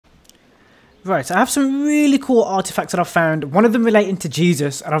Right, so I have some really cool artifacts that I've found. One of them relating to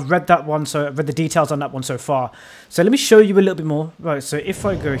Jesus, and I've read that one, so I've read the details on that one so far. So let me show you a little bit more. Right, so if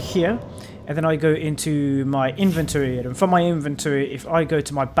I go here, and then I go into my inventory, and from my inventory, if I go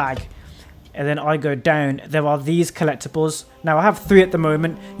to my bag, and then I go down, there are these collectibles. Now I have 3 at the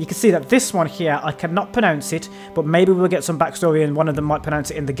moment. You can see that this one here, I cannot pronounce it, but maybe we'll get some backstory and one of them might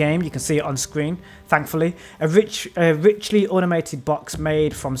pronounce it in the game. You can see it on screen, thankfully. A richly ornamented box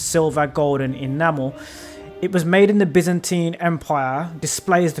made from silver, gold and enamel. It was made in the Byzantine Empire,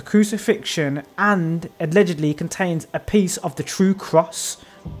 displays the crucifixion and allegedly contains a piece of the true cross.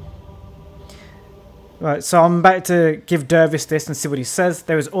 Right, so I'm about to give Dervis this and see what he says.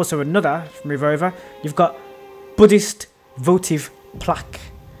 There is also another, move over. You've got Buddhist votive plaque.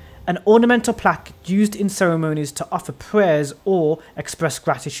 An ornamental plaque used in ceremonies to offer prayers or express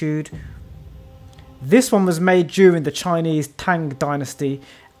gratitude. This one was made during the Chinese Tang dynasty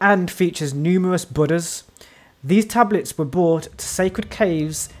and features numerous Buddhas. These tablets were brought to sacred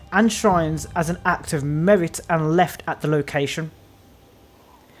caves and shrines as an act of merit and left at the location.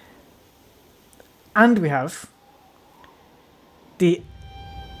 And we have the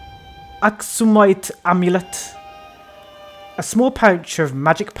Aksumite amulet, a small pouch of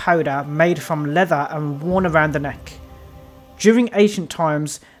magic powder made from leather and worn around the neck. During ancient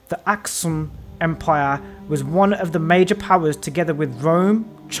times, the Aksum Empire was one of the major powers together with Rome,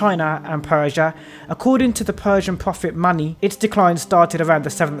 China and Persia. According to the Persian prophet Mani, its decline started around the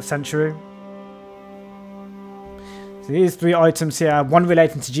 7th century. So here's 3 items here, one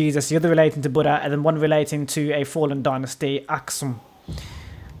relating to Jesus, the other relating to Buddha, and then one relating to a fallen dynasty, Aksum.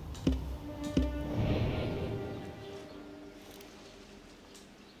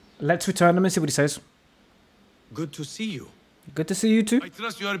 Let's return them and see what he says. Good to see you. Good to see you too. I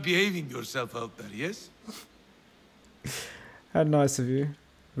trust you are behaving yourself out there, yes? How nice of you.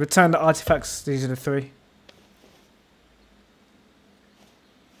 Return the artifacts, these are the 3.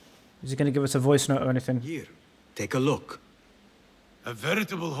 Is he going to give us a voice note or anything? Here, take a look. A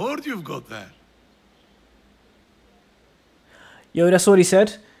veritable hoard you've got there. Yo, that's what he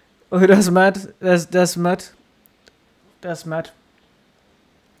said. Oh, that's mad. That's mad. That's mad.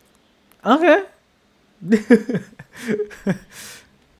 Okay.